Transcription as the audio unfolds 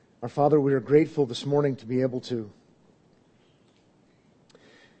Our Father, we are grateful this morning to be able to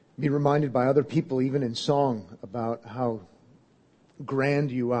be reminded by other people, even in song, about how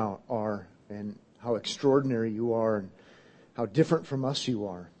grand you are and how extraordinary you are and how different from us you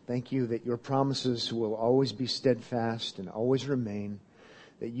are. Thank you that your promises will always be steadfast and always remain,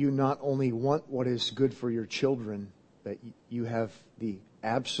 that you not only want what is good for your children, but you have the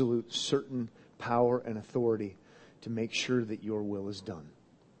absolute certain power and authority to make sure that your will is done.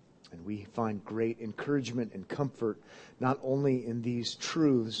 And we find great encouragement and comfort, not only in these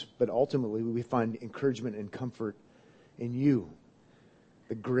truths, but ultimately we find encouragement and comfort in you,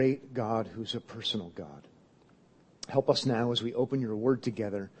 the great God who's a personal God. Help us now as we open your word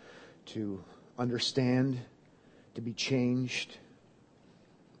together to understand, to be changed,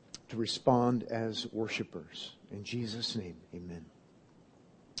 to respond as worshipers. In Jesus' name, amen.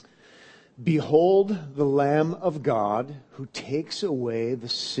 Behold the Lamb of God who takes away the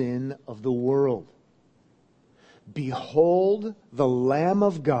sin of the world. Behold the Lamb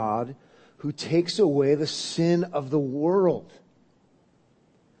of God who takes away the sin of the world.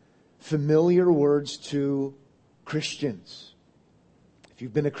 Familiar words to Christians. If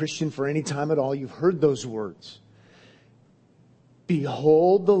you've been a Christian for any time at all, you've heard those words.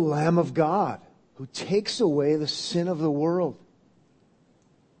 Behold the Lamb of God who takes away the sin of the world.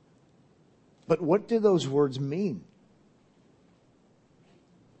 But what do those words mean?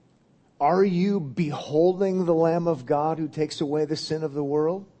 Are you beholding the Lamb of God who takes away the sin of the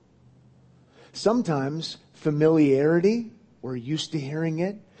world? Sometimes familiarity, we're used to hearing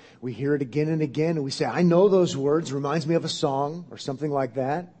it. We hear it again and again and we say, I know those words, reminds me of a song or something like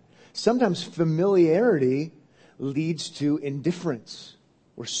that. Sometimes familiarity leads to indifference.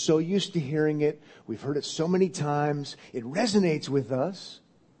 We're so used to hearing it. We've heard it so many times. It resonates with us.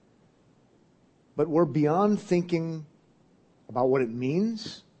 But we're beyond thinking about what it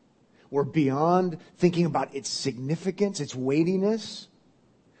means. We're beyond thinking about its significance, its weightiness.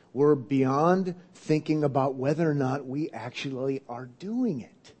 We're beyond thinking about whether or not we actually are doing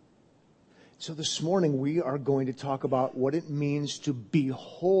it. So this morning we are going to talk about what it means to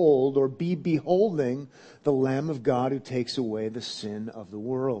behold or be beholding the Lamb of God who takes away the sin of the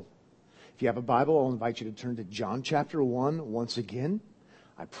world. If you have a Bible, I'll invite you to turn to John chapter 1 once again.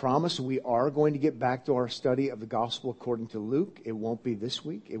 I promise we are going to get back to our study of the gospel according to Luke. It won't be this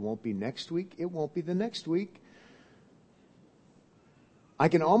week. It won't be next week. It won't be the next week. I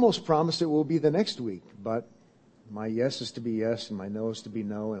can almost promise it will be the next week, but my yes is to be yes and my no is to be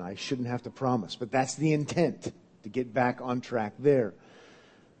no, and I shouldn't have to promise. But that's the intent, to get back on track there.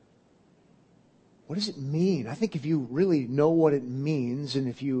 What does it mean? I think if you really know what it means and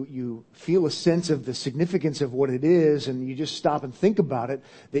if you feel a sense of the significance of what it is and you just stop and think about it,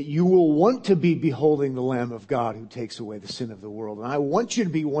 that you will want to be beholding the Lamb of God who takes away the sin of the world. And I want you to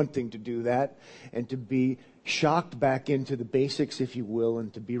be wanting to do that and to be shocked back into the basics, if you will,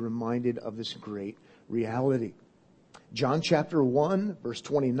 and to be reminded of this great reality. John chapter 1, verse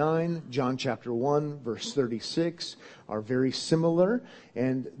 29, John chapter 1, verse 36 are very similar,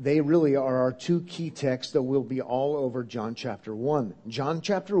 and they really are our two key texts that will be all over John chapter 1. John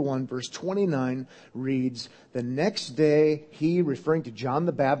chapter 1, verse 29 reads, the next day he, referring to John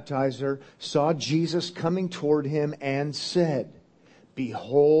the Baptizer, saw Jesus coming toward him and said,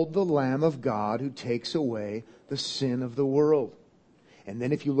 behold the Lamb of God who takes away the sin of the world. And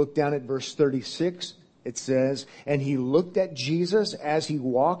then if you look down at verse 36, it says, and he looked at Jesus as he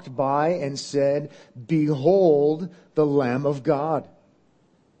walked by and said, behold the Lamb of God.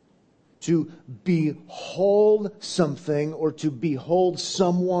 To behold something or to behold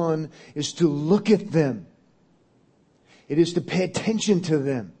someone is to look at them. It is to pay attention to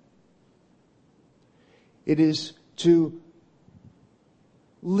them. It is to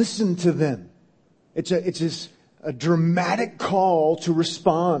listen to them. It's a dramatic call to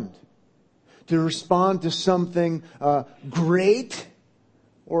respond. To respond to something great,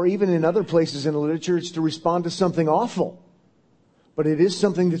 or even in other places in the literature, it's to respond to something awful. But it is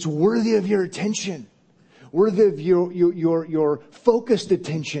something that's worthy of your attention, worthy of your focused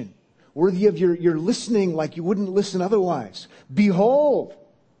attention, worthy of your listening like you wouldn't listen otherwise. Behold,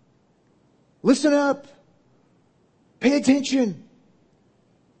 listen up, pay attention,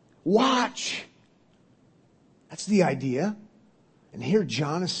 watch. That's the idea. And here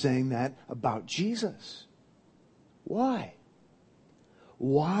John is saying that about Jesus. Why?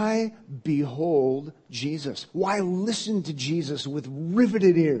 Why behold Jesus? Why listen to Jesus with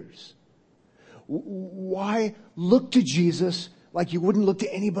riveted ears? Why look to Jesus like you wouldn't look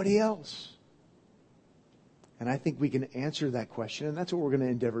to anybody else? And I think we can answer that question, and that's what we're going to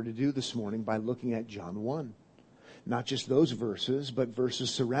endeavor to do this morning by looking at John 1. not just those verses, but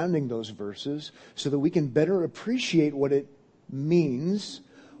verses surrounding those verses, so that we can better appreciate what it means,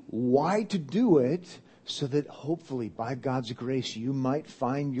 why to do it, so that hopefully by God's grace you might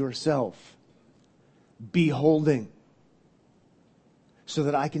find yourself beholding. So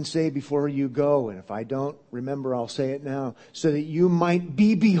that I can say before you go, and if I don't remember, I'll say it now, so that you might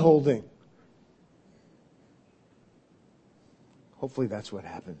be beholding. Hopefully that's what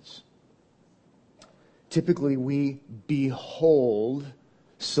happens. Typically we behold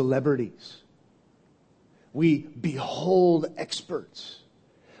celebrities. We behold experts.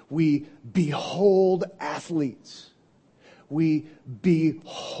 We behold athletes. We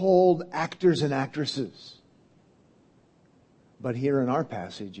behold actors and actresses. But here in our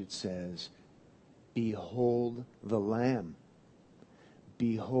passage it says, behold the Lamb.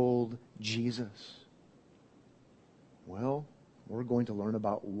 Behold Jesus. Well, we're going to learn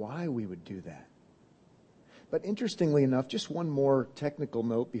about why we would do that. But interestingly enough, just one more technical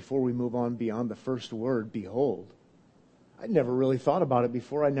note before we move on beyond the first word, behold. I'd never really thought about it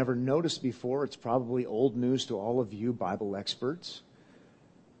before. I never noticed before. It's probably old news to all of you Bible experts.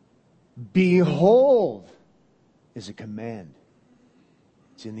 Behold is a command.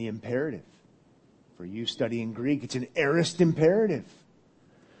 It's in the imperative. For you studying Greek, it's an aorist imperative.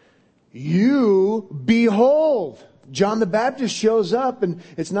 You behold. John the Baptist shows up, and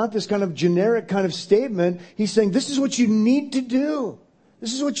it's not this kind of generic kind of statement. He's saying, this is what you need to do.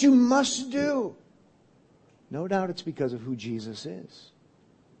 This is what you must do. No doubt it's because of who Jesus is.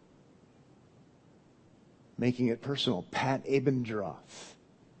 Making it personal. Pat Abendroth.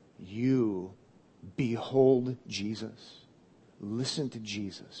 You behold Jesus. Listen to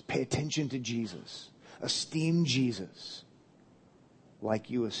Jesus. Pay attention to Jesus. Esteem Jesus. Like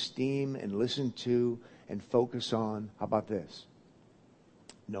you esteem and listen to and focus on, how about this?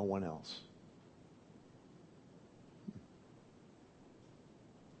 No one else.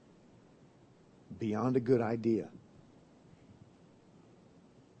 Beyond a good idea.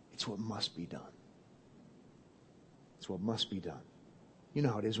 It's what must be done. It's what must be done. You know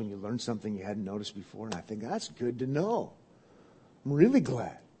how it is when you learn something you hadn't noticed before, and I think, that's good to know. I'm really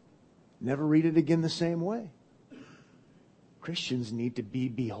glad. Never read it again the same way. Christians need to be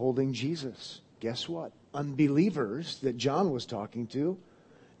beholding Jesus. Guess what? Unbelievers that John was talking to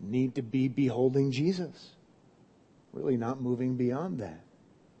need to be beholding Jesus. Really not moving beyond that.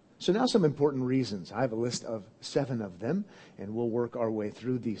 So now some important reasons. I have a list of 7 of them, and we'll work our way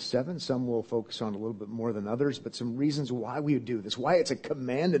through these 7. Some we'll focus on a little bit more than others, but some reasons why we would do this, why it's a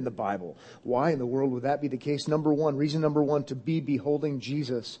command in the Bible. Why in the world would that be the case? Reason number one to be beholding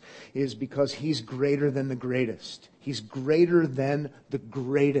Jesus is because he's greater than the greatest. He's greater than the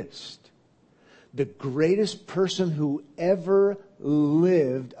greatest. The greatest person who ever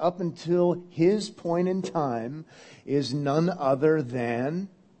lived up until his point in time is none other than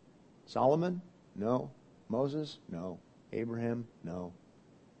Solomon? No. Moses? No. Abraham? No.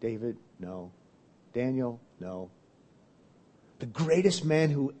 David? No. Daniel? No. The greatest man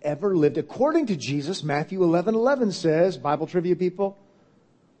who ever lived, according to Jesus, Matthew 11:11 says, Bible trivia people,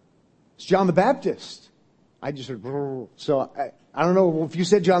 it's John the Baptist. I just heard, so I don't know if you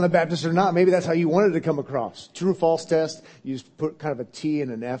said John the Baptist or not. Maybe that's how you wanted to come across. True or false test. You just put kind of a T and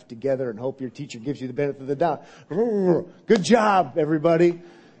an F together and hope your teacher gives you the benefit of the doubt. Good job, everybody.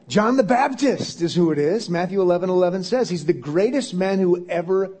 John the Baptist is who it is. Matthew 11:11 says he's the greatest man who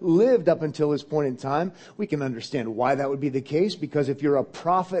ever lived up until his point in time. We can understand why that would be the case, because if you're a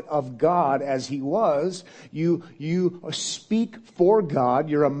prophet of God, as he was, you speak for God.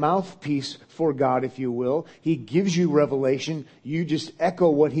 You're a mouthpiece for God, if you will. He gives you revelation. You just echo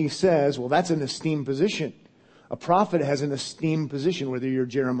what he says. Well, that's an esteemed position. A prophet has an esteemed position, whether you're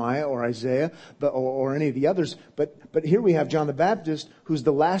Jeremiah or Isaiah or any of the others. But here we have John the Baptist, who's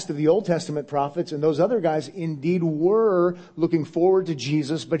the last of the Old Testament prophets, and those other guys indeed were looking forward to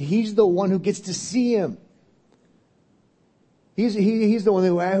Jesus, but he's the one who gets to see him. He's the one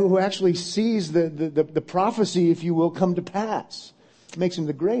who actually sees the prophecy, if you will, come to pass. It makes him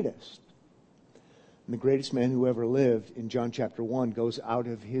the greatest. And the greatest man who ever lived, in John chapter 1, goes out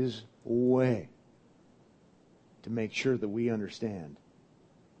of his way to make sure that we understand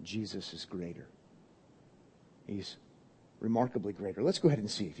Jesus is greater. He's remarkably greater. Let's go ahead and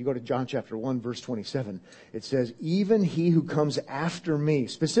see. If you go to John chapter 1, verse 27, it says, even he who comes after me,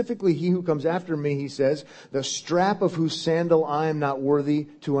 specifically he who comes after me, he says, the strap of whose sandal I am not worthy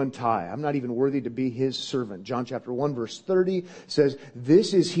to untie. I'm not even worthy to be his servant. John chapter 1, verse 30 says,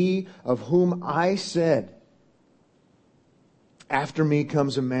 this is he of whom I said, after me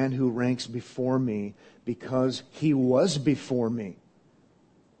comes a man who ranks before me, because he was before me.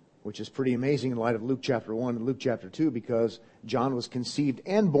 which is pretty amazing in light of Luke chapter 1 and Luke chapter 2, because John was conceived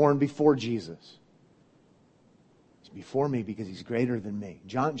and born before Jesus. He's before me because he's greater than me.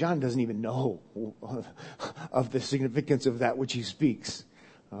 John doesn't even know of the significance of that which he speaks.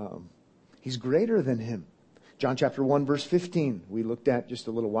 He's greater than him. John chapter 1 verse 15, we looked at just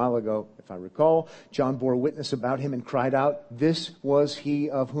a little while ago, if I recall. John bore witness about him and cried out, "This was he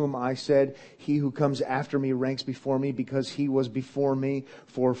of whom I said, he who comes after me ranks before me because he was before me.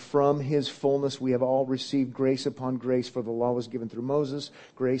 For from his fullness we have all received grace upon grace. For the law was given through Moses.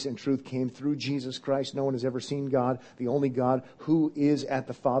 Grace and truth came through Jesus Christ. No one has ever seen God, the only God who is at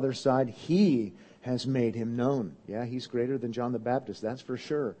the Father's side. He has made him known." Yeah, he's greater than John the Baptist, that's for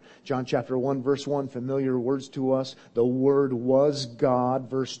sure. John chapter 1, verse 1, familiar words to us. The Word was God.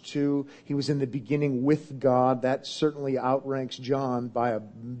 Verse 2, he was in the beginning with God. That certainly outranks John by a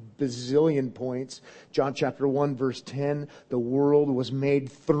bazillion points. John chapter 1, verse 10, the world was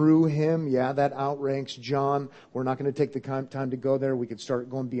made through him. Yeah, that outranks John. We're not going to take the time to go there. We could start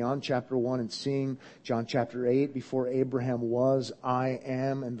going beyond chapter 1 and seeing John chapter 8, before Abraham was, I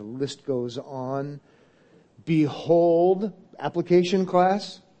am, and the list goes on. Behold, application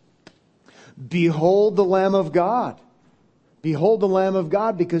class, behold the Lamb of God. Behold the Lamb of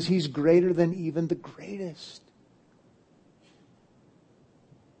God, because he's greater than even the greatest.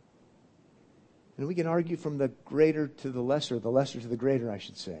 And we can argue from the greater to the lesser to the greater, I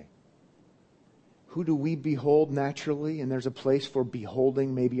should say. Who do we behold naturally? And there's a place for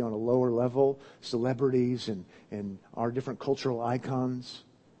beholding maybe on a lower level, celebrities and our different cultural icons.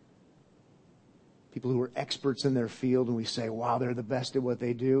 People who are experts in their field, and we say, wow, they're the best at what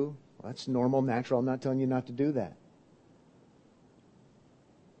they do. Well, that's normal, natural. I'm not telling you not to do that.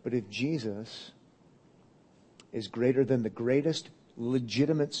 But if Jesus is greater than the greatest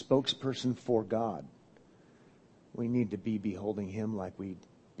legitimate spokesperson for God, we need to be beholding him like we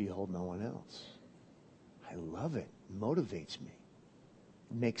behold no one else. I love it. It motivates me.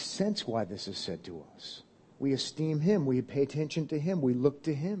 It makes sense why this is said to us. We esteem him. We pay attention to him. We look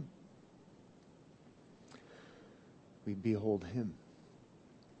to him. We behold him.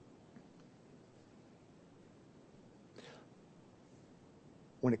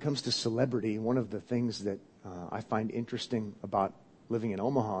 When it comes to celebrity, one of the things that I find interesting about living in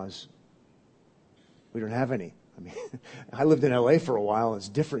Omaha is we don't have any. I mean, I lived in LA for a while. It's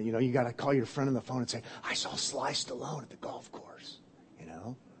different. You know, you got to call your friend on the phone and say, I saw Sly Stallone at the golf course. You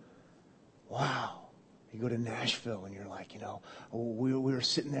know? Wow. You go to Nashville and you're like, we were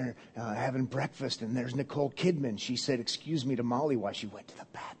sitting there having breakfast and there's Nicole Kidman. She said, excuse me to Molly while she went to the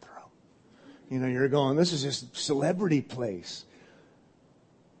bathroom. You're going, this is just celebrity place.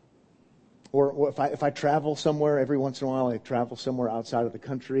 Or if I travel somewhere, every once in a while I travel somewhere outside of the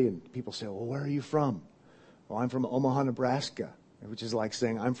country and people say, well, where are you from? Well, I'm from Omaha, Nebraska, which is like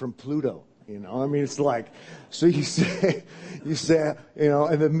saying I'm from Pluto. It's like, so you say, in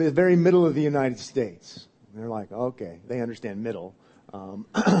the very middle of the United States. And they're like, okay, they understand middle.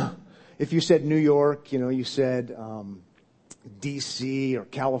 If you said New York, you said D.C. or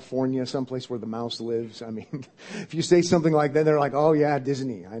California, someplace where the mouse lives. I mean, if you say something like that, they're like, oh yeah,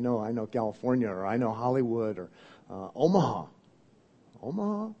 Disney. I know California, or I know Hollywood, or Omaha.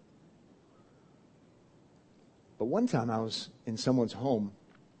 Omaha? But one time I was in someone's home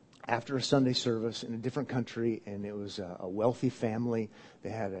after a Sunday service in a different country, and it was a wealthy family. They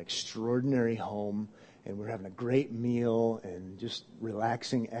had an extraordinary home, and we were having a great meal and just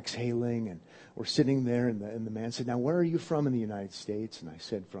relaxing, exhaling, and we're sitting there, and the man said, now, where are you from in the United States? And I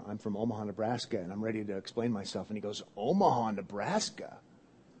said, I'm from Omaha, Nebraska, and I'm ready to explain myself. And he goes, Omaha, Nebraska?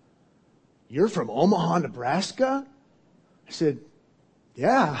 You're from Omaha, Nebraska? I said,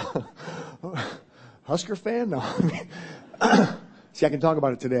 yeah. Husker fan? No. See, I can talk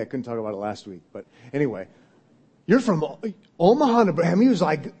about it today. I couldn't talk about it last week. But anyway, you're from Omaha, Nebraska. He was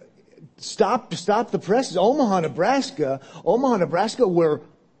like, stop the press. Omaha, Nebraska. Omaha, Nebraska, where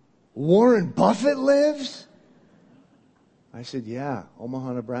Warren Buffett lives? I said, yeah,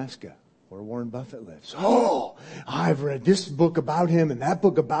 Omaha, Nebraska, where Warren Buffett lives. Oh, I've read this book about him and that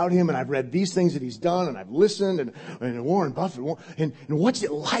book about him, and I've read these things that he's done, and I've listened, and Warren Buffett. And what's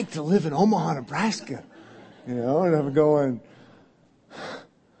it like to live in Omaha, Nebraska? And I'm going,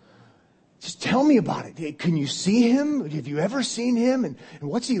 just tell me about it. Can you see him? Have you ever seen him? And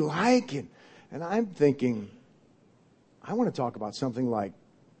what's he like? And I'm thinking, I want to talk about something like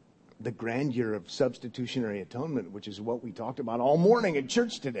the grandeur of substitutionary atonement, which is what we talked about all morning at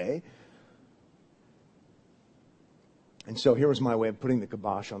church today. And so here was my way of putting the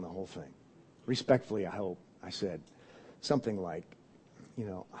kibosh on the whole thing. Respectfully, I hope, I said something like,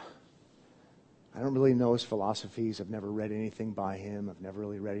 I don't really know his philosophies. I've never read anything by him. I've never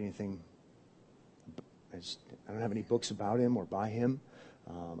really read anything. I don't have any books about him or by him.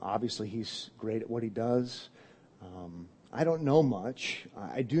 Obviously, he's great at what he does. I don't know much.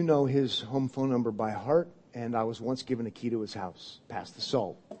 I do know his home phone number by heart, and I was once given a key to his house. Pass the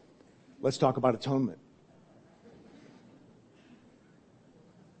salt. Let's talk about atonement.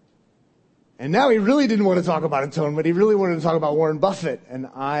 And now he really didn't want to talk about atonement. He really wanted to talk about Warren Buffett. And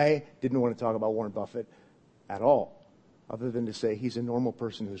I didn't want to talk about Warren Buffett at all, other than to say he's a normal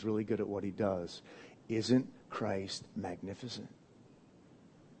person who's really good at what he does. Isn't Christ magnificent?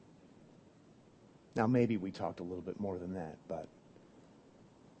 Now, maybe we talked a little bit more than that, but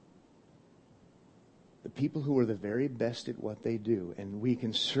the people who are the very best at what they do, and we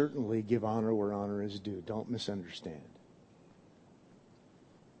can certainly give honor where honor is due, don't misunderstand,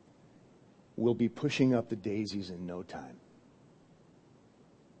 will be pushing up the daisies in no time.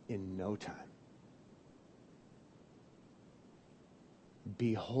 In no time.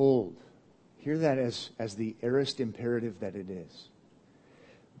 Behold, hear that as the aorist imperative that it is.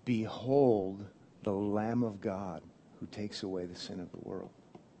 Behold the Lamb of God who takes away the sin of the world.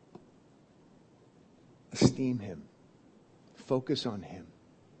 Esteem him. Focus on him.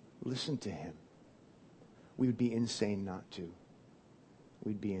 Listen to him. We would be insane not to.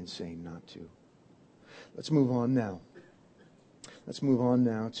 We'd be insane not to. Let's move on now. Let's move on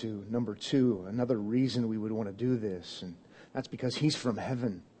now to number 2, another reason we would want to do this, and that's because he's from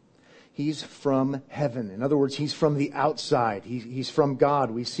heaven. He's from heaven. In other words, he's from the outside. He's from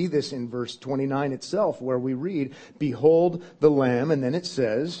God. We see this in verse 29 itself, where we read, "Behold the Lamb," and then it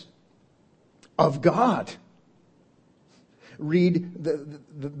says, "of God." Read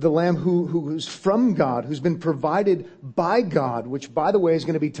the Lamb who's from God, who's been provided by God, which, by the way, is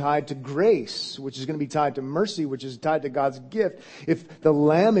going to be tied to grace, which is going to be tied to mercy, which is tied to God's gift. If the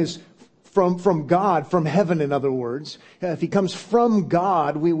Lamb is from God, from heaven, in other words, if he comes from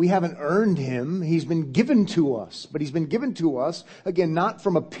God, we haven't earned him. He's been given to us. But he's been given to us, again, not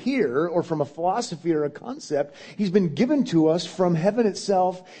from a peer or from a philosophy or a concept. He's been given to us from heaven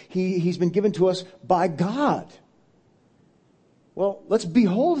itself. He's been given to us by God. Well, let's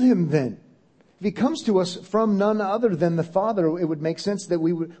behold him then. If he comes to us from none other than the Father, it would make sense that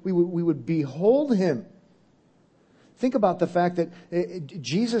we would behold him. Think about the fact that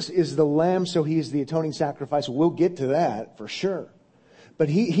Jesus is the Lamb, so he is the atoning sacrifice. We'll get to that for sure. But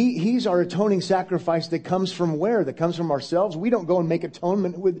he's our atoning sacrifice that comes from where? That comes from ourselves. We don't go and make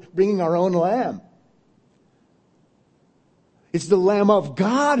atonement with bringing our own lamb. It's the Lamb of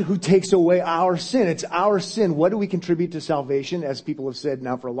God who takes away our sin. It's our sin. What do we contribute to salvation? As people have said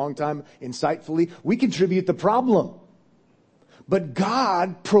now for a long time, insightfully, we contribute the problem. But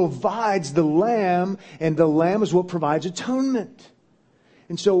God provides the Lamb, and the Lamb is what provides atonement.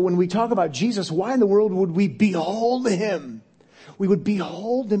 And so when we talk about Jesus, why in the world would we behold him? We would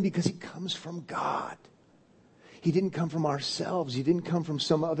behold him because he comes from God. He didn't come from ourselves. He didn't come from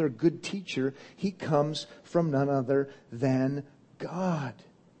some other good teacher. He comes from none other than God.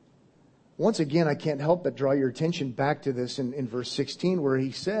 Once again, I can't help but draw your attention back to this in verse 16, where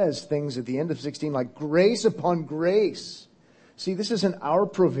he says things at the end of 16 like grace upon grace. See, this isn't our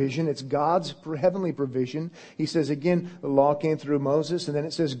provision. It's God's heavenly provision. He says, again, the law came through Moses, and then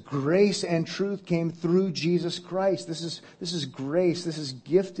it says grace and truth came through Jesus Christ. This is grace. This is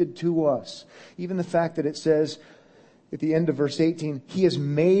gifted to us. Even the fact that it says at the end of verse 18, he has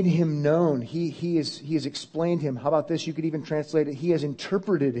made him known. He has explained him. How about this? You could even translate it, he has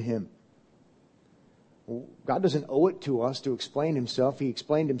interpreted him. Well, God doesn't owe it to us to explain himself. He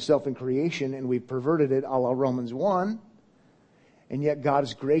explained himself in creation, and we perverted it a la Romans 1. And yet God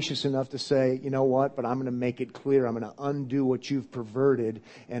is gracious enough to say, you know what, but I'm going to make it clear. I'm going to undo what you've perverted,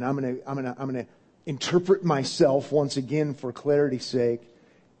 and I'm going to interpret myself once again for clarity's sake.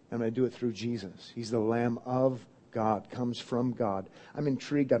 I'm going to do it through Jesus. He's the Lamb of God, comes from God. I'm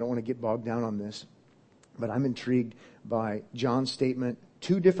intrigued. I don't want to get bogged down on this, but I'm intrigued by John's statement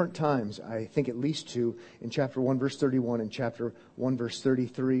 2 different times, I think at least 2, in chapter 1, verse 31 and chapter 1, verse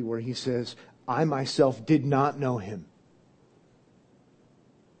 33, where he says, I myself did not know him.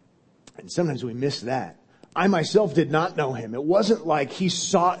 And sometimes we miss that. I myself did not know him. It wasn't like he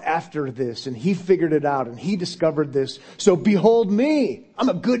sought after this and he figured it out and he discovered this. So behold me. I'm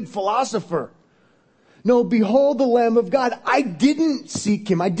a good philosopher. No, behold the Lamb of God. I didn't seek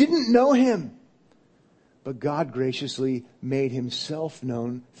him. I didn't know him. But God graciously made himself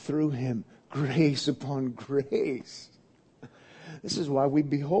known through him. Grace upon grace. This is why we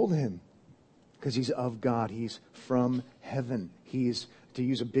behold him. Because he's of God. He's from heaven. He's, to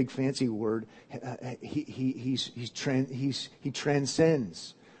use a big fancy word, he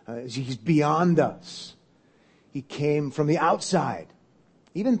transcends. He's beyond us. He came from the outside.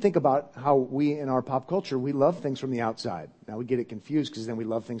 Even think about how we, in our pop culture, we love things from the outside. Now we get it confused because then we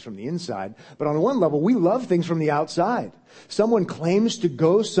love things from the inside. But on one level, we love things from the outside. Someone claims to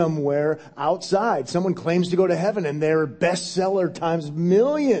go somewhere outside. Someone claims to go to heaven, and they're bestseller times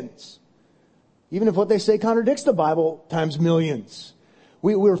millions. Even if what they say contradicts the Bible, times millions.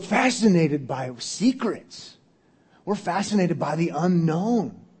 We're fascinated by secrets. We're fascinated by the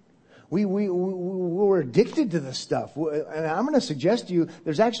unknown. We're addicted to this stuff. And I'm going to suggest to you,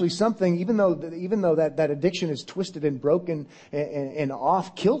 there's actually something, even though that addiction is twisted and broken and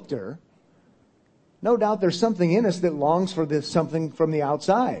off kilter, no doubt there's something in us that longs for this something from the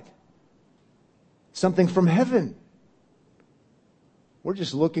outside. Something from heaven. We're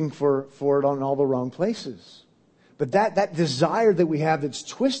just looking for it on all the wrong places. But that desire that we have that's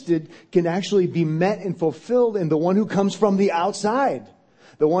twisted can actually be met and fulfilled in the one who comes from the outside.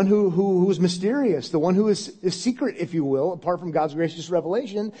 The one who is mysterious, the one who is secret, if you will, apart from God's gracious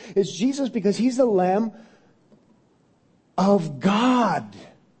revelation, is Jesus, because He's the Lamb of God.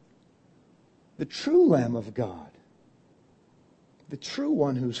 The true Lamb of God. The true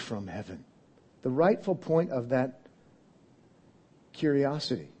one who's from heaven. The rightful point of that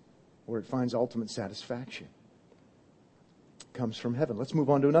curiosity, where it finds ultimate satisfaction, comes from heaven. Let's move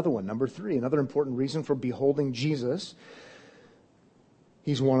on to another one. Number 3, another important reason for beholding Jesus.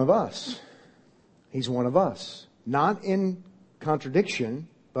 He's one of us. He's one of us. Not in contradiction,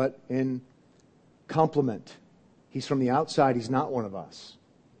 but in complement. He's from the outside. He's not one of us.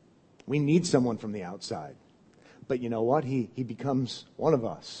 We need someone from the outside. But you know what? He becomes one of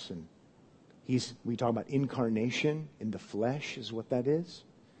us. And we talk about incarnation in the flesh is what that is.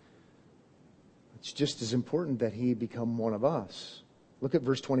 It's just as important that He become one of us. Look at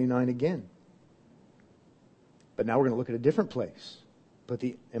verse 29 again. But now we're going to look at a different place. Put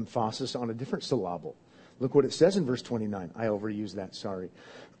the emphasis on a different syllable. Look what it says in verse 29. I overused that, sorry.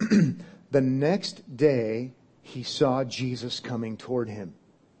 The next day, He saw Jesus coming toward Him.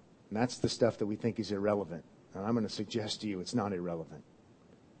 And that's the stuff that we think is irrelevant. And I'm going to suggest to you it's not irrelevant.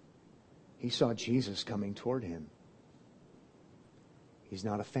 He saw Jesus coming toward Him. He's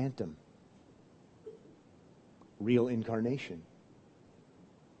not a phantom. Real incarnation.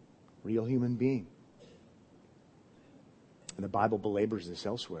 Real human being. And the Bible belabors this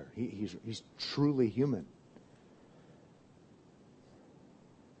elsewhere. He's truly human.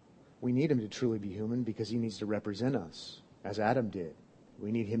 We need Him to truly be human because He needs to represent us, as Adam did.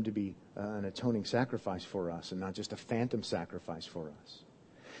 We need Him to be an atoning sacrifice for us and not just a phantom sacrifice for us.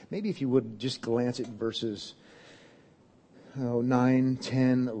 Maybe if you would just glance at verses 9,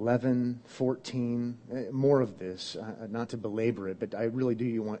 10, 11, 14, more of this, not to belabor it, but I really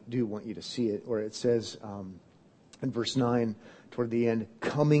do want you to see it, where it says in verse 9, toward the end,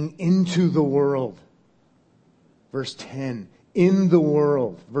 coming into the world. Verse 10, in the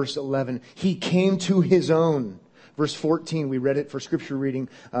world. Verse 11, He came to His own. Verse 14, we read it for scripture reading.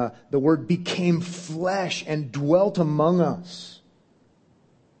 The Word became flesh and dwelt among us.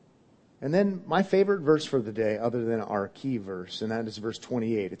 And then my favorite verse for the day, other than our key verse, and that is verse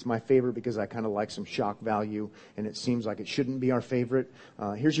 28. It's my favorite because I kind of like some shock value, and it seems like it shouldn't be our favorite.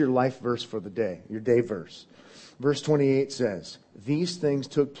 Here's your life verse for the day, your day verse. Verse 28 says, these things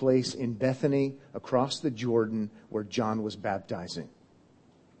took place in Bethany across the Jordan where John was baptizing.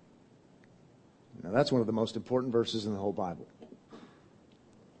 Now that's one of the most important verses in the whole Bible.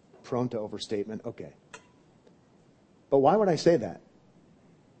 Prone to overstatement, okay. But why would I say that?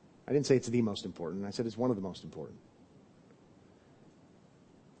 I didn't say it's the most important. I said it's one of the most important.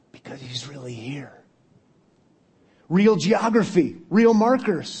 Because He's really here. Real geography, real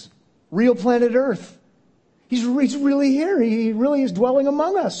markers, real planet Earth. He's really here. He really is dwelling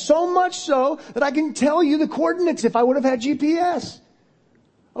among us. So much so that I can tell you the coordinates if I would have had GPS.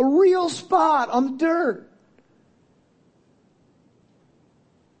 A real spot on the dirt.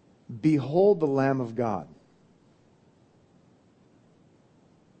 Behold the Lamb of God.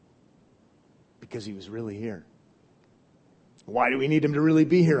 Because He was really here. Why do we need Him to really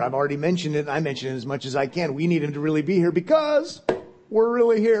be here? I've already mentioned it. I mention it as much as I can. We need Him to really be here because we're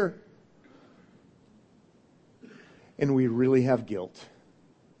really here. And we really have guilt.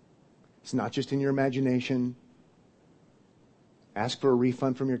 It's not just in your imagination. Ask for a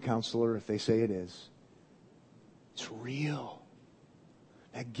refund from your counselor if they say it is. It's real.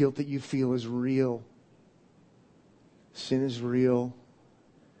 That guilt that you feel is real. Sin is real.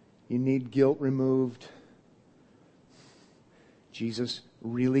 You need guilt removed. Jesus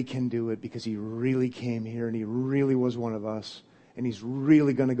really can do it because He really came here and He really was one of us. And he's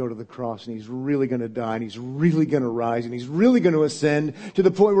really going to go to the cross, and he's really going to die, and he's really going to rise, and he's really going to ascend to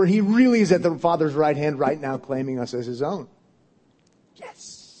the point where he really is at the Father's right hand right now, claiming us as his own.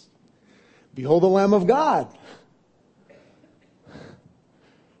 Yes. Behold the Lamb of God.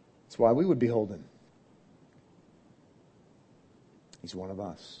 That's why we would behold him. He's one of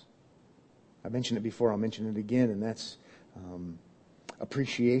us. I mentioned it before, I'll mention it again, and that's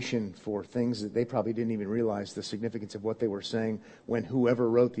appreciation for things that they probably didn't even realize the significance of what they were saying when whoever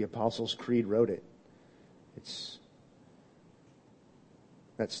wrote the Apostles' Creed wrote it. It's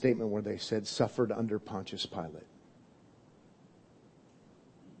that statement where they said, suffered under Pontius Pilate.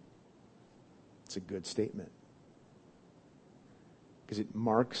 It's a good statement, because it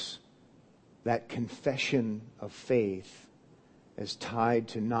marks that confession of faith as tied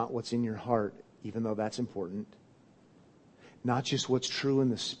to not what's in your heart, even though that's important. Not just what's true in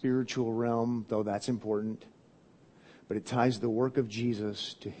the spiritual realm, though that's important. But it ties the work of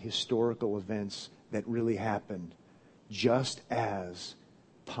Jesus to historical events that really happened, just as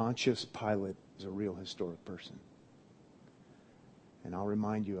Pontius Pilate is a real historic person. And I'll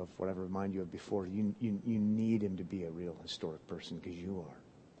remind you of what I've reminded you of before. You need him to be a real historic person, because you are.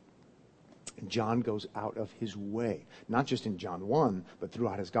 And John goes out of his way, not just in John 1, but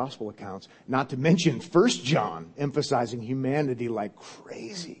throughout his gospel accounts, not to mention 1 John, emphasizing humanity like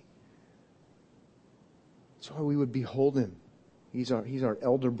crazy. That's why we would behold him. He's our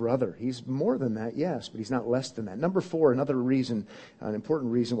elder brother. He's more than that, yes, but he's not less than that. Number 4, another reason, an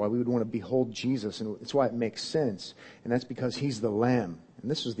important reason why we would want to behold Jesus, and it's why it makes sense, and that's because he's the Lamb. And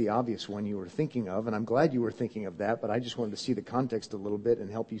this was the obvious one you were thinking of, and I'm glad you were thinking of that, but I just wanted to see the context a little bit and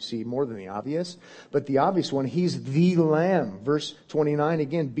help you see more than the obvious. But the obvious one, he's the Lamb. Verse 29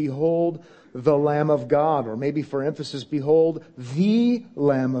 again, behold the Lamb of God, or maybe for emphasis, behold the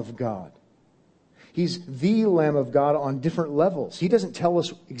Lamb of God. He's the Lamb of God on different levels. He doesn't tell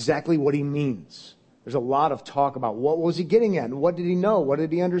us exactly what he means. There's a lot of talk about what was he getting at, and what did he know, what did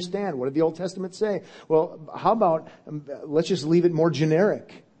he understand, what did the Old Testament say? Well, how about, let's just leave it more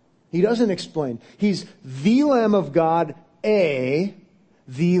generic. He doesn't explain. He's the Lamb of God, the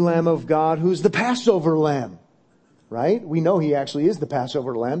Lamb of God who's the Passover Lamb. Right? We know he actually is the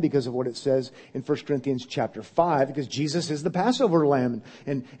Passover Lamb because of what it says in 1 Corinthians chapter 5, because Jesus is the Passover Lamb.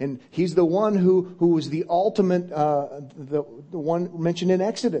 And he's the one who was the ultimate, the one mentioned in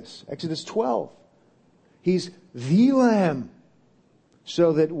Exodus 12. He's the Lamb,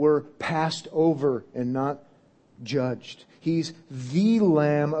 so that we're passed over and not judged. He's the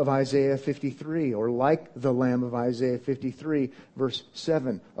Lamb of Isaiah 53, or like the Lamb of Isaiah 53, verse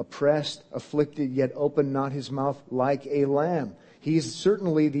 7. Oppressed, afflicted, yet opened not his mouth, like a lamb. He's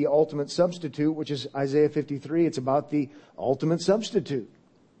certainly the ultimate substitute, which is Isaiah 53. It's about the ultimate substitute,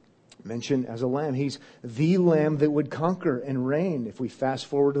 mentioned as a lamb. He's the Lamb that would conquer and reign. If we fast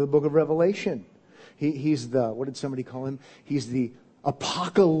forward to the book of Revelation, he's the, what did somebody call him? He's the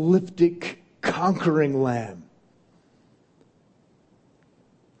apocalyptic conquering Lamb.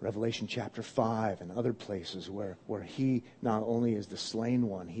 Revelation chapter 5 and other places where he not only is the slain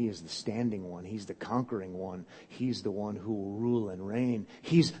one, he is the standing one, he's the conquering one, he's the one who will rule and reign.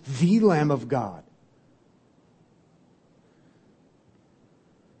 He's the Lamb of God.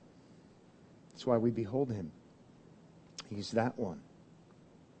 That's why we behold him. He's that one.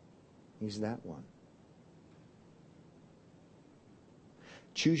 He's that one.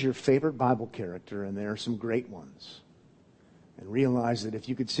 Choose your favorite Bible character, and there are some great ones. And realize that if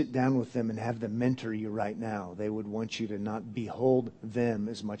you could sit down with them and have them mentor you right now, they would want you to not behold them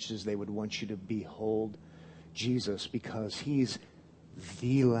as much as they would want you to behold Jesus, because he's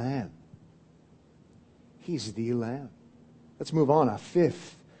the Lamb. He's the Lamb. Let's move on. A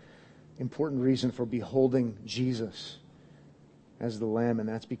fifth important reason for beholding Jesus as the Lamb, and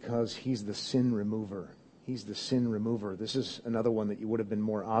that's because he's the sin remover. He's the sin remover. This is another one that you would have been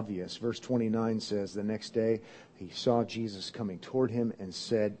more obvious. Verse 29 says, the next day he saw Jesus coming toward him and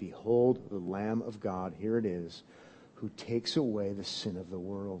said, behold the Lamb of God, here it is, who takes away the sin of the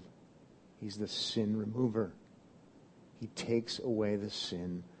world. He's the sin remover. He takes away the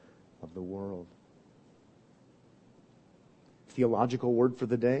sin of the world. Theological word for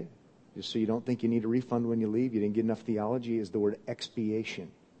the day, just so you don't think you need a refund when you leave, you didn't get enough theology, is the word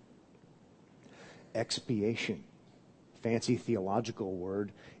expiation. Expiation. Fancy theological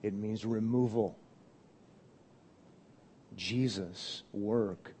word. It means removal. Jesus'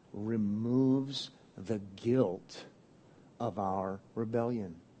 work removes the guilt of our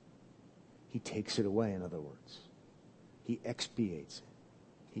rebellion. He takes it away, in other words. He expiates it.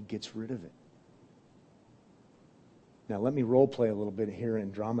 He gets rid of it. Now, let me role play a little bit here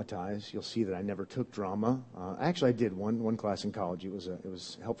and dramatize. You'll see that I never took drama. Actually, I did one class in college. It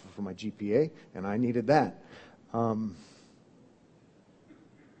was helpful for my GPA, and I needed that.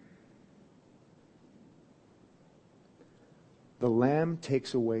 The Lamb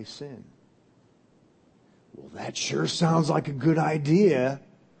takes away sin. Well, that sure sounds like a good idea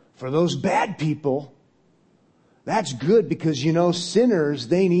for those bad people. That's good because, sinners,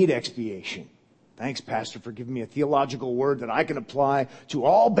 they need expiation. Thanks, Pastor, for giving me a theological word that I can apply to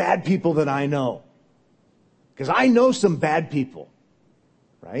all bad people that I know. Because I know some bad people,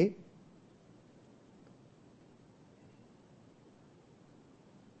 right?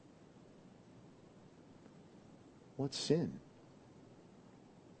 What's sin?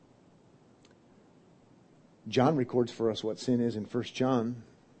 John records for us what sin is in 1 John.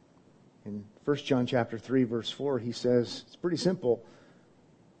 In 1 John chapter 3, verse 4, he says, it's pretty simple.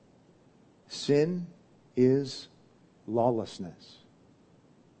 Sin is lawlessness.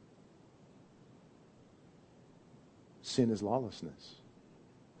 Sin is lawlessness.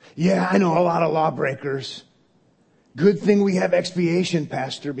 Yeah, I know a lot of lawbreakers. Good thing we have expiation,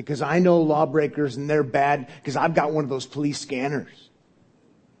 Pastor, because I know lawbreakers and they're bad because I've got one of those police scanners.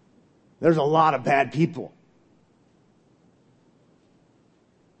 There's a lot of bad people.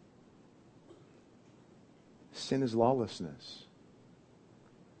 Sin is lawlessness.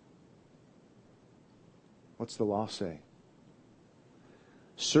 What's the law say?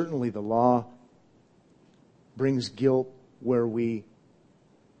 Certainly the law brings guilt where we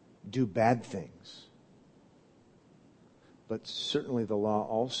do bad things. But certainly the law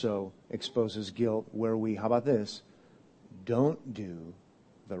also exposes guilt where we, how about this, don't do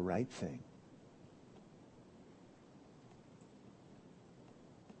the right thing.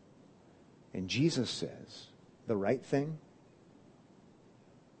 And Jesus says, the right thing,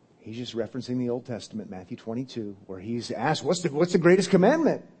 he's just referencing the Old Testament, Matthew 22, where he's asked, what's the greatest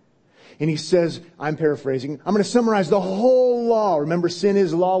commandment? And he says, I'm paraphrasing, I'm going to summarize the whole law. Remember, sin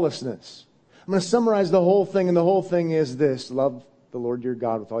is lawlessness. I'm going to summarize the whole thing, and the whole thing is this: love the Lord your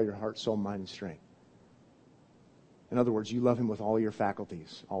God with all your heart, soul, mind, and strength. In other words, you love him with all your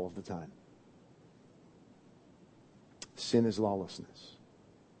faculties, all of the time. Sin is lawlessness.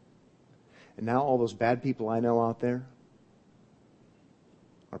 And now all those bad people I know out there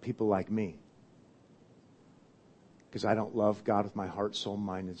are people like me. Because I don't love God with my heart, soul,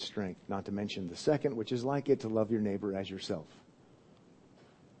 mind, and strength. Not to mention the second, which is like it, to love your neighbor as yourself.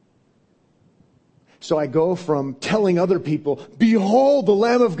 So I go from telling other people, behold the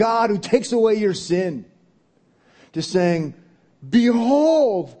Lamb of God who takes away your sin, to saying,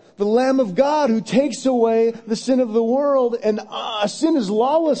 behold the Lamb of God who takes away the sin of the world. And sin is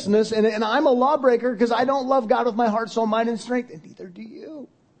lawlessness, and I'm a lawbreaker because I don't love God with my heart, soul, mind, and strength, and neither do you.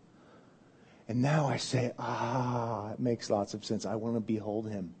 And now I say, it makes lots of sense. I want to behold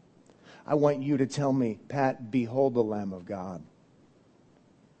him. I want you to tell me, Pat, behold the Lamb of God.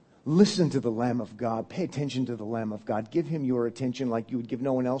 Listen to the Lamb of God. Pay attention to the Lamb of God. Give him your attention like you would give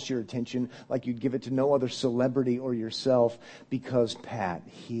no one else your attention, like you'd give it to no other celebrity or yourself, because, Pat,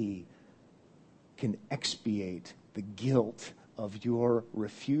 he can expiate the guilt of your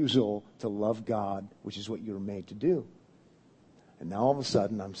refusal to love God, which is what you were made to do. And now all of a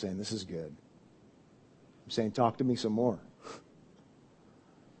sudden I'm saying, this is good. I'm saying, talk to me some more.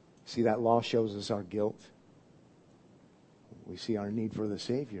 See, that law shows us our guilt. We see our need for the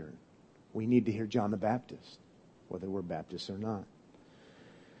Savior. We need to hear John the Baptist, whether we're Baptists or not.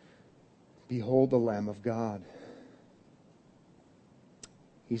 Behold the Lamb of God.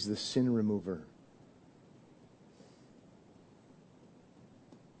 He's the sin remover.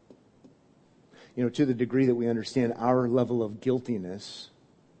 To the degree that we understand our level of guiltiness,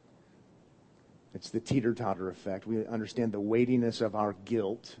 it's the teeter-totter effect. We understand the weightiness of our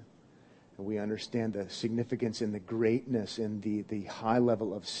guilt. We understand the significance and the greatness and the high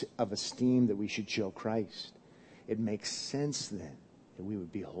level of esteem that we should show Christ. It makes sense then that we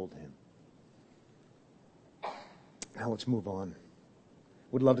would behold him. Now let's move on.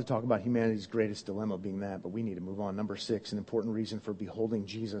 Would love to talk about humanity's greatest dilemma being that, but we need to move on. Number 6, an important reason for beholding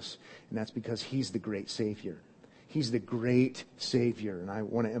Jesus, and that's because he's the great Savior. He's the great Savior. And I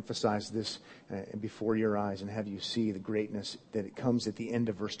want to emphasize this before your eyes and have you see the greatness that it comes at the end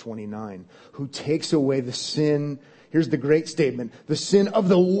of verse 29. Who takes away the sin, here's the great statement, the sin of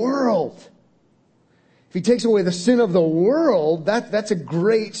the world. If he takes away the sin of the world, that's a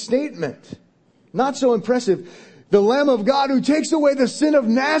great statement. Not so impressive. The Lamb of God who takes away the sin of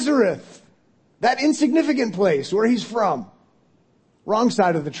Nazareth. That insignificant place where he's from. Wrong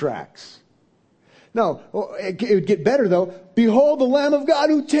side of the tracks. No, it would get better though. Behold the Lamb of God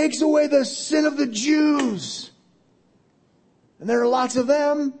who takes away the sin of the Jews. And there are lots of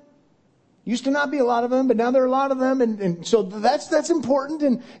them. Used to not be a lot of them, but now there are a lot of them. And so that's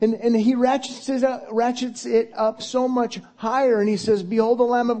important. And he ratchets it up so much higher. And he says, behold the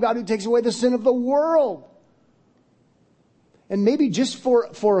Lamb of God who takes away the sin of the world. And maybe just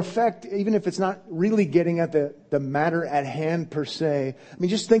for effect, even if it's not really getting at the matter at hand per se, I mean,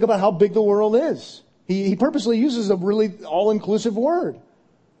 just think about how big the world is. He purposely uses a really all-inclusive word.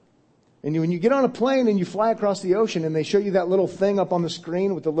 And when you get on a plane and you fly across the ocean and they show you that little thing up on the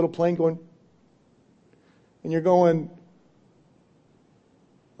screen with the little plane going, and you're going,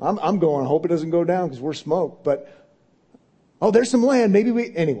 I'm going, I hope it doesn't go down because we're smoked. But, oh, there's some land.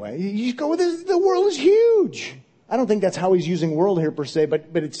 Anyway, you just go with this. The world is huge. I don't think that's how he's using world here per se, but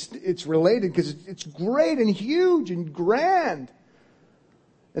it's related because it's great and huge and grand.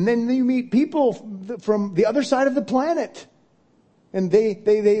 And then you meet people from the other side of the planet. And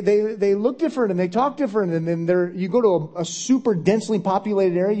they look different and they talk different. And then you go to a super densely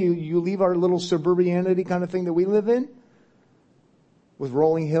populated area. You leave our little suburbanity kind of thing that we live in with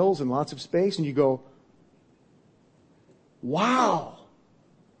rolling hills and lots of space. And you go, wow,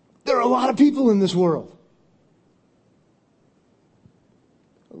 there are a lot of people in this world.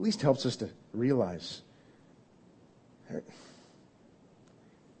 At least helps us to realize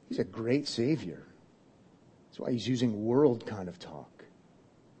he's a great Savior. That's why he's using world kind of talk.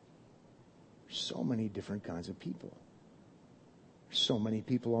 There's so many different kinds of people. There's so many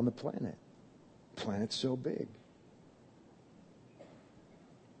people on the planet. The planet's so big.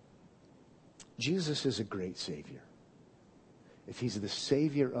 Jesus is a great Savior. If he's the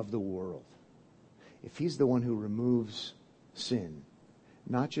Savior of the world, if he's the one who removes sin,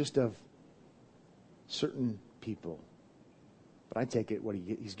 not just of certain people, but I take it what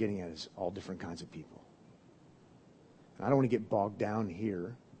he's getting at is all different kinds of people. And I don't want to get bogged down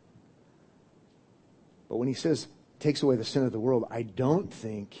here. But when he says takes away the sin of the world, I don't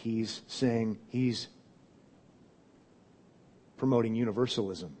think he's saying he's promoting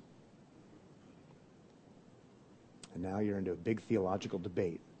universalism. And now you're into a big theological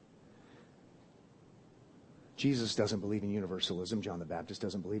debate. Jesus doesn't believe in universalism. John the Baptist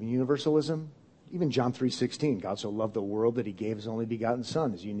doesn't believe in universalism. Even John 3:16, God so loved the world that he gave his only begotten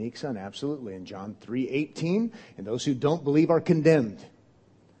son, his unique son, absolutely. And John 3:18, and those who don't believe are condemned.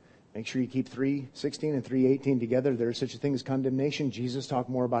 Make sure you keep 3:16 and 3:18 together. There is such a thing as condemnation. Jesus talked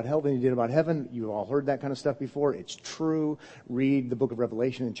more about hell than he did about heaven. You've all heard that kind of stuff before. It's true. Read the book of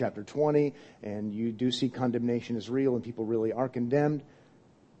Revelation in chapter 20, and you do see condemnation is real and people really are condemned.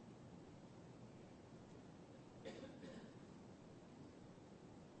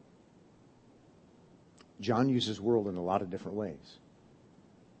 John uses world in a lot of different ways.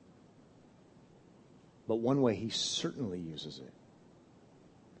 But one way he certainly uses it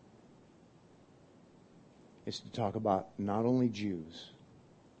is to talk about not only Jews,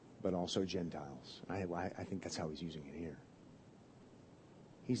 but also Gentiles. I think that's how he's using it here.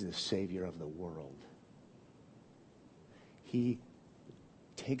 He's the Savior of the world. He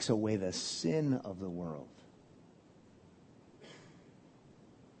takes away the sin of the world.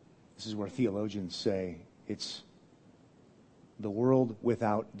 This is where theologians say it's the world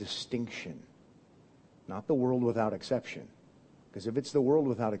without distinction, not the world without exception. Because if it's the world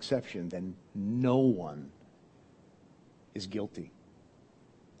without exception, then no one is guilty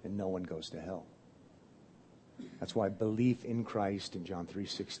and no one goes to hell. That's why belief in Christ in John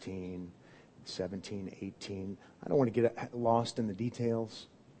 3:16, 17, 18, I don't want to get lost in the details,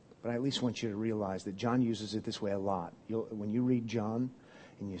 but I at least want you to realize that John uses it this way a lot. When you read John,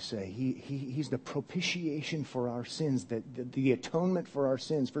 and you say, he's the propitiation for our sins, the atonement for our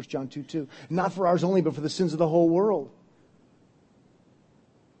sins, 1 John 2:2, not for ours only, but for the sins of the whole world.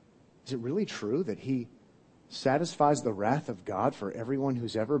 Is it really true that he satisfies the wrath of God for everyone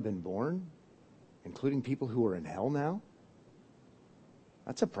who's ever been born, including people who are in hell now?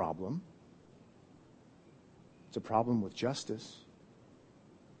 That's a problem. It's a problem with justice.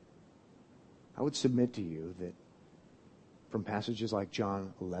 I would submit to you that from passages like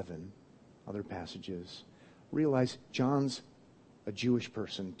John 11, other passages, realize John's a Jewish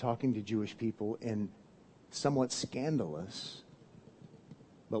person talking to Jewish people in somewhat scandalous,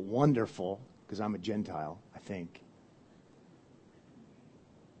 but wonderful, because I'm a Gentile, I think.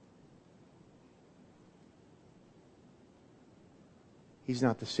 He's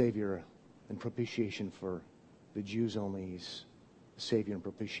not the Savior and propitiation for the Jews only. He's the Savior and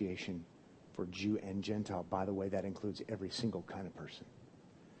propitiation for Jew and Gentile. By the way, that includes every single kind of person.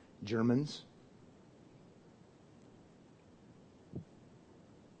 Germans,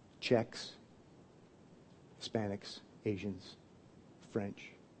 Czechs, Hispanics, Asians,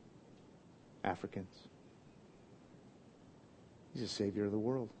 French, Africans. He's the Savior of the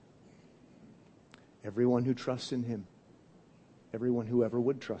world. Everyone who trusts in Him, everyone who ever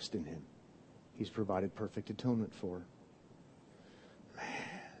would trust in Him, He's provided perfect atonement for. Man,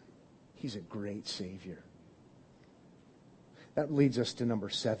 He's a great Savior. That leads us to number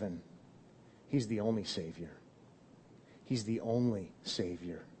 7. He's the only Savior. He's the only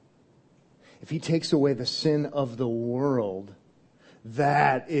Savior. If He takes away the sin of the world,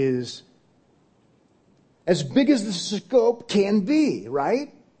 that is as big as the scope can be,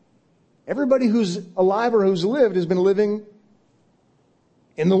 right? Everybody who's alive or who's lived has been living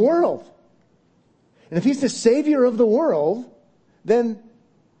in the world. And if He's the Savior of the world, then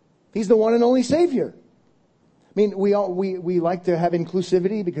He's the one and only Savior. I mean, we like to have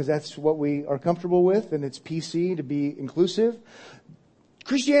inclusivity because that's what we are comfortable with, and it's PC to be inclusive.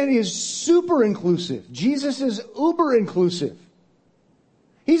 Christianity is super inclusive. Jesus is uber inclusive.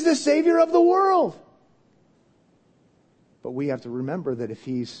 He's the Savior of the world. But we have to remember that if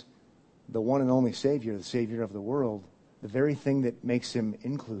He's the one and only Savior, the Savior of the world, the very thing that makes Him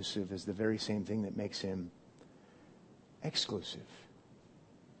inclusive is the very same thing that makes Him exclusive.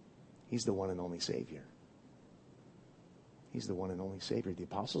 He's the one and only Savior. He's the one and only Savior. The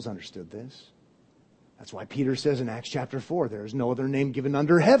apostles understood this. That's why Peter says in Acts chapter 4, there is no other name given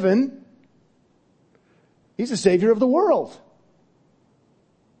under heaven. He's the Savior of the world.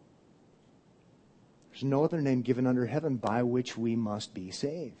 There's no other name given under heaven by which we must be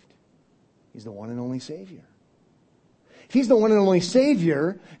saved. He's the one and only Savior. If He's the one and only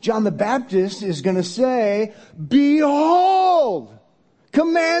Savior, John the Baptist is going to say, behold,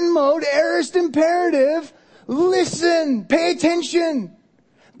 command mode, aorist imperative, listen, pay attention.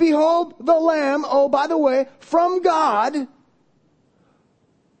 Behold the Lamb, oh, by the way, from God,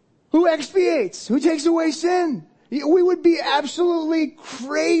 who expiates, who takes away sin. We would be absolutely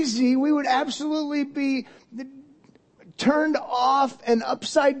crazy. We would absolutely be turned off and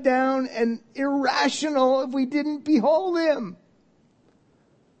upside down and irrational if we didn't behold Him.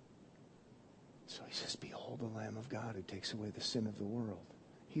 So He says, behold the Lamb of God who takes away the sin of the world.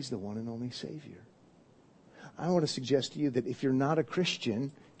 He's the one and only Savior. I want to suggest to you that if you're not a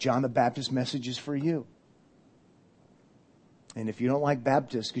Christian, John the Baptist's message is for you. And if you don't like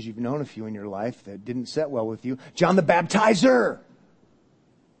Baptists because you've known a few in your life that didn't set well with you, John the Baptizer.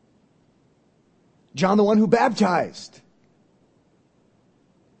 John the one who baptized.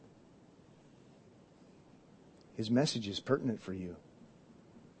 His message is pertinent for you.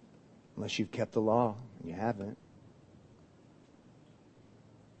 Unless you've kept the law, and you haven't.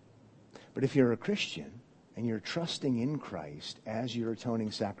 But if you're a Christian, and you're trusting in Christ as your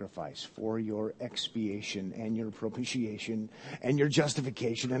atoning sacrifice for your expiation and your propitiation and your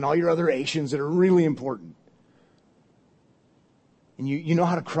justification and all your other ations that are really important. And you know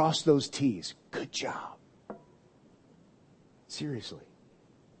how to cross those T's. Good job. Seriously.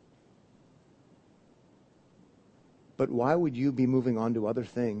 But why would you be moving on to other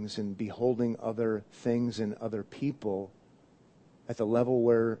things and beholding other things and other people at the level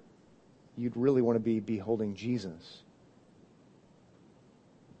where you'd really want to be beholding Jesus?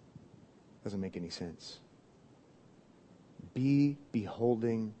 Doesn't make any sense. Be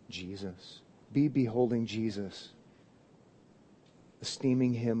beholding Jesus. Be beholding Jesus.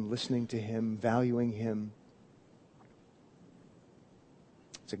 Esteeming Him, listening to Him, valuing Him.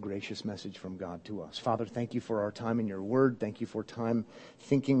 It's a gracious message from God to us. Father, thank You for our time in Your Word. Thank You for time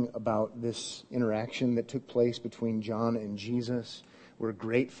thinking about this interaction that took place between John and Jesus. We're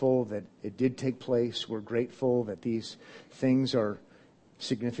grateful that it did take place. We're grateful that these things are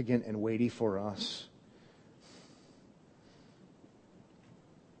significant and weighty for us.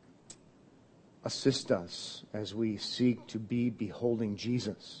 Assist us as we seek to be beholding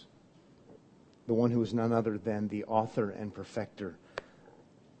Jesus, the one who is none other than the author and perfecter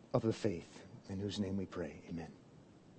of the faith, in whose name we pray. Amen.